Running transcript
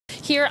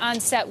here on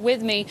set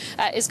with me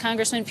is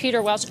Congressman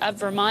Peter Welch of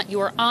Vermont. You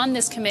are on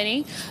this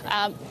committee.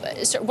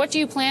 So what do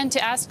you plan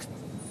to ask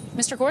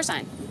Mr.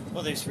 Corzine?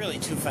 Well, there's really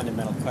two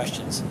fundamental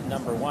questions.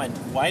 Number one,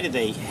 why did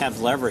they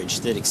have leverage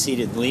that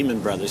exceeded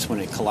Lehman Brothers when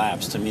it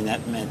collapsed? I mean,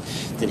 that meant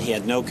that he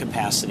had no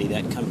capacity.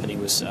 That company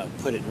was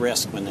put at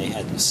risk when they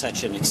had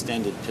such an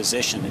extended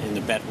position and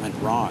the bet went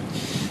wrong.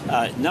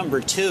 Number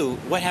two,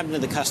 what happened to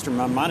the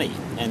customer money?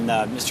 And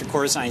Mr.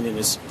 Corzine, in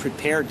his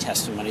prepared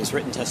testimony, his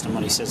written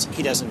testimony, says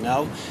he doesn't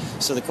know.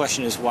 So the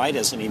question is, why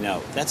doesn't he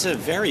know? That's a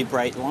very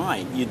bright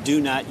line. You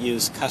do not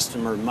use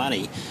customer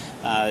money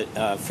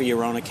for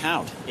your own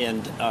account.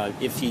 And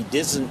if he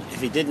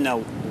didn't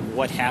know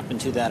what happened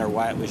to that or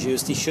why it was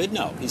used, he should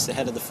know. He's the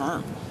head of the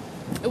firm.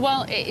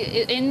 Well,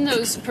 in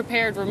those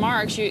prepared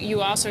remarks,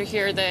 you also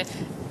hear the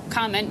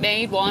comment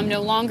made, well, I'm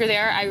no longer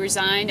there, I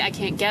resigned, I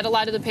can't get a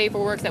lot of the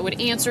paperwork that would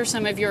answer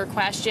some of your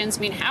questions.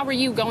 I mean, how are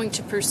you going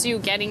to pursue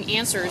getting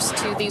answers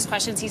to these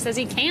questions he says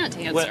he can't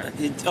answer?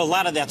 Well, a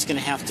lot of that's going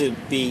to have to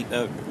be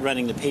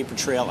running the paper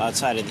trail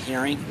outside of the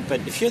hearing.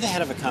 But if you're the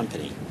head of a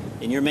company,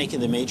 and you're making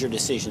the major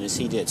decision, as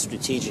he did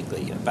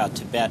strategically, about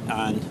to bet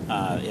on,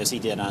 as he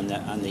did on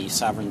the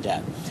sovereign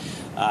debt.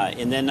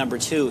 And then number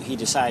two, he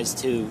decides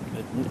to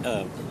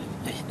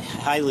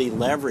highly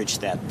leverage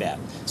that bet.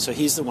 So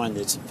he's the one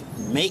that's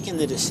making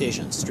the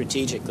decision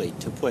strategically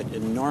to put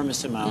an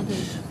enormous amount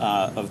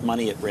of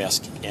money at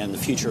risk and the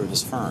future of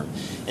his firm.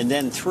 And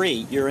then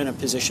three, you're in a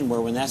position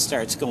where when that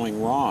starts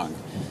going wrong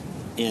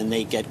and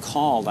they get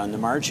called on the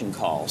margin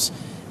calls,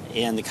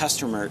 and the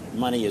customer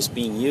money is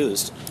being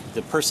used,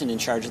 the person in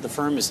charge of the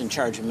firm is in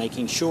charge of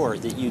making sure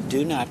that you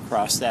do not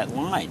cross that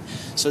line.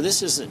 So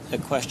this is a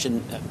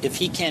question, if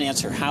he can't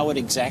answer how it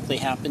exactly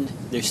happened,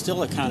 there's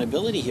still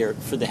accountability here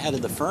for the head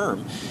of the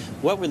firm.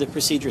 What were the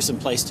procedures in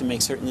place to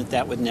make certain that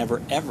that would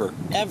never, ever,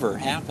 ever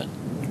happen?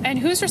 And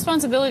whose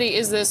responsibility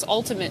is this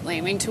ultimately?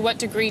 I mean, to what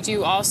degree do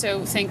you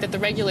also think that the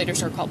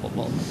regulators are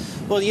culpable?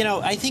 Well, you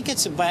know, I think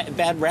it's a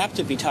bad rap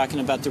to be talking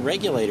about the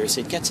regulators.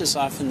 It gets us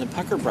off in the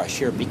pucker brush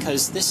here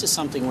because this is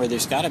something where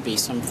there's got to be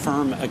some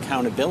firm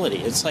accountability.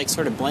 It's like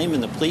sort of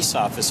blaming the police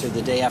officer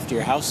the day after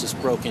your house is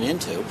broken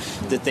into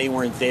that they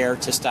weren't there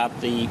to stop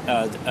the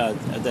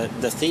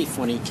thief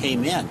when he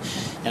came in.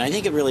 And I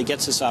think it really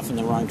gets us off in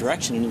the wrong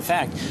direction. And in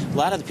fact, a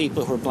lot of the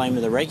people who are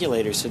blaming the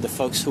regulators are the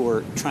folks who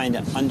are trying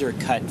to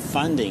undercut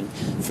funding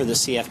for the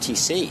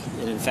CFTC.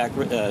 And in fact,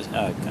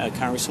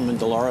 Congresswoman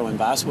DeLauro and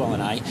Boswell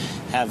and I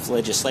have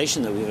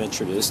legislation that we've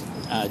introduced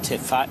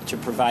to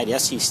provide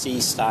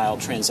SEC-style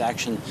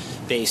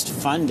transaction-based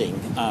funding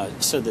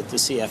so that the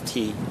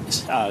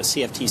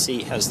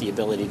CFTC has the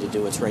ability to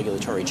do its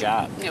regulatory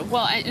job. Yeah,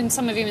 well, and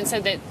some have even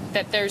said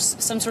that there's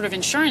some sort of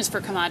insurance for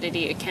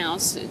commodity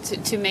accounts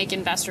to make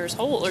investors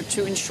whole or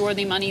to insure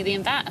the money they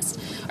invest.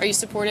 Are you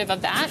supportive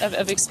of that,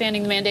 of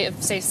expanding the mandate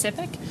of, say,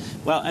 SIPC?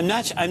 Well, I'm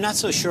not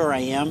so sure I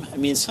am. I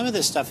mean, some of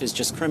this stuff is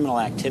just criminal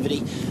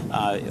activity.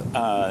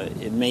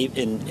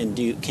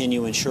 Can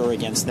you insure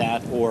against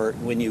that? Or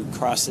when you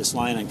cross this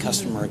line on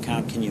customer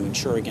account, can you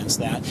insure against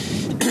that?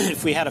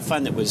 If we had a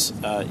fund that was,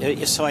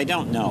 so I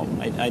don't know.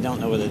 I don't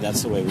know whether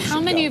that's the way we should go.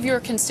 How many of your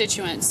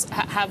constituents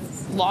have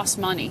lost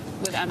money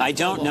with MF I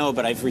don't Global? know,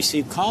 but I've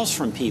received calls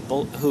from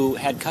people who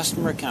had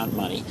customer account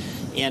money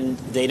and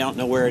they don't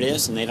know where it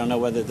is and they don't know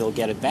whether they'll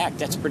get it back.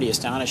 That's pretty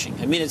astonishing.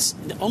 I mean, it's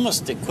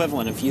almost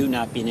equivalent of you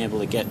not being able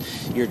to get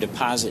your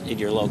deposit at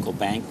your local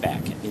bank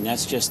back. I mean,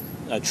 that's just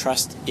a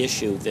trust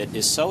issue that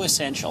is so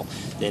essential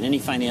that any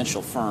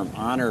financial firm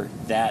honor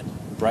that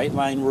bright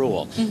line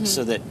rule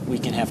so that we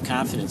can have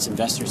confidence,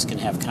 investors can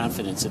have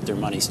confidence that their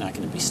money's not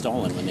going to be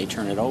stolen when they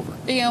turn it over.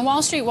 You know,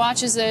 Wall Street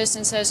watches this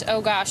and says,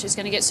 oh gosh, it's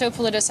going to get so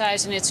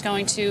politicized and it's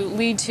going to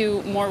lead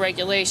to more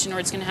regulation,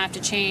 or it's going to have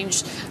to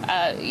change,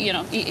 you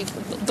know,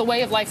 the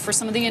way of life for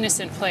some of the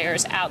innocent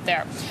players out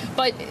there.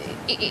 But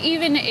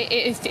even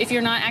if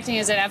you're not acting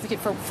as an advocate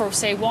for,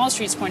 say, Wall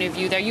Street's point of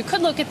view there, you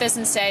could look at this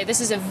and say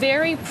this is a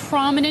very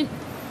prominent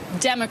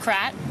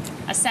Democrat,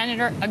 a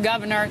senator, a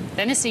governor,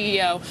 then a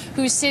CEO,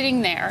 who's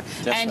sitting there.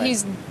 That's and right.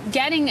 He's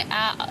getting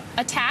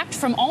attacked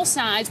from all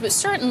sides, but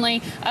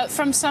certainly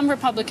from some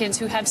Republicans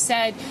who have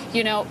said,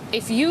 you know,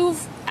 if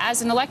you've,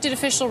 as an elected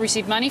official,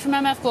 received money from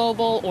MF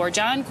Global or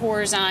Jon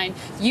Corzine,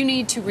 you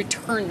need to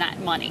return that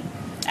money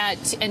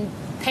and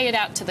pay it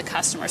out to the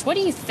customers. What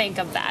do you think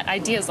of that,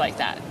 ideas like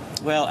that?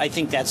 Well, I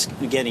think that's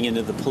getting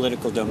into the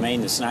political domain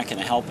that's not going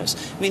to help us.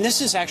 I mean,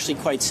 this is actually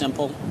quite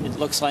simple. It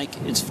looks like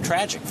it's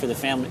tragic for the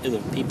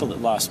people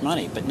that lost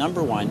money. But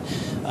number one,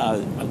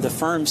 the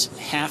firms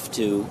have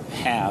to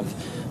have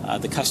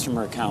the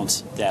customer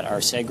accounts that are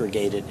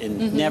segregated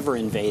and never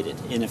invaded.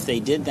 And if they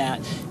did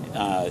that,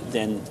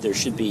 then there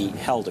should be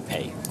hell to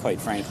pay, quite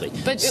frankly.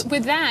 But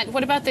with that,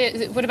 what about the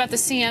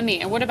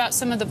CME, and what about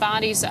some of the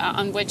bodies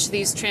on which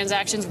these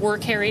transactions were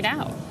carried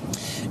out?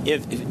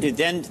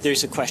 Then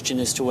there's a question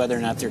as to whether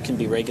or not there can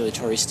be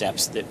regulatory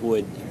steps that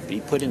would be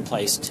put in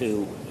place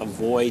to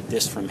avoid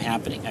this from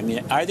happening. I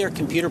mean, are there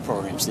computer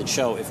programs that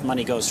show if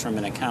money goes from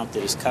an account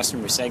that is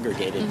customer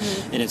segregated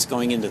and it's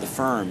going into the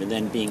firm and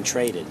then being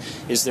traded?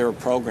 Is there a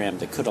program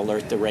that could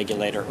alert the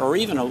regulator or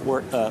even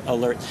alert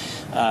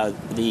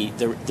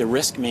the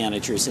risk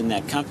managers in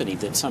that company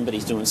that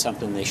somebody's doing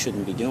something they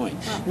shouldn't be doing?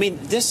 I mean,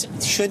 this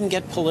shouldn't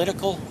get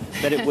political,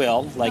 but it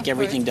will, like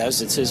everything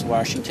does. It says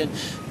Washington.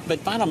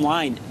 But bottom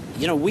line,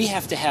 you know, we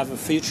have to have a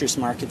futures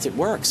market that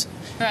works.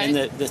 Right. And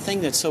the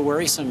thing that's so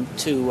worrisome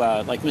to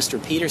like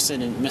Mr.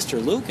 Peterson and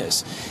Mr.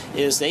 Lucas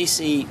is they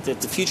see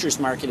that the futures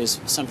market is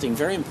something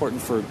very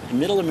important for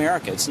middle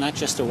America. It's not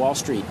just a Wall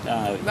Street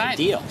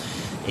deal.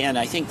 And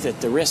I think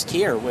that the risk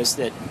here was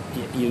that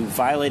you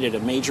violated a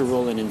major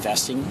rule in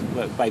investing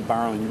by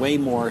borrowing way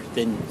more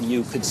than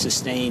you could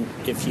sustain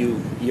if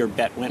your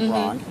bet went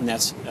wrong, and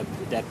that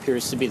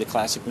appears to be the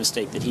classic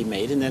mistake that he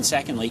made. And then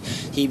secondly,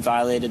 he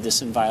violated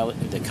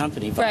the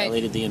company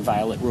violated the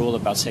inviolate rule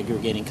about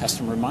segregating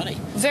customer money.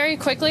 Very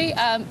quickly,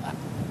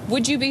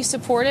 would you be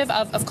supportive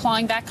of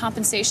clawing back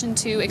compensation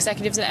to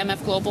executives at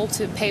MF Global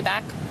to pay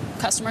back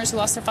customers who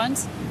lost their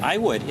funds? I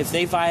would. If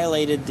they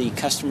violated the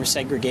customer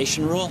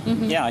segregation rule,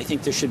 yeah, I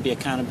think there should be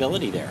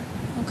accountability there.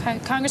 Okay.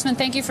 Congressman,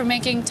 thank you for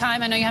making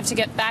time. I know you have to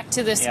get back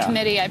to this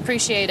committee. I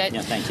appreciate it.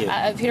 Yeah, thank you.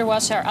 Peter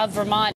Welch of Vermont.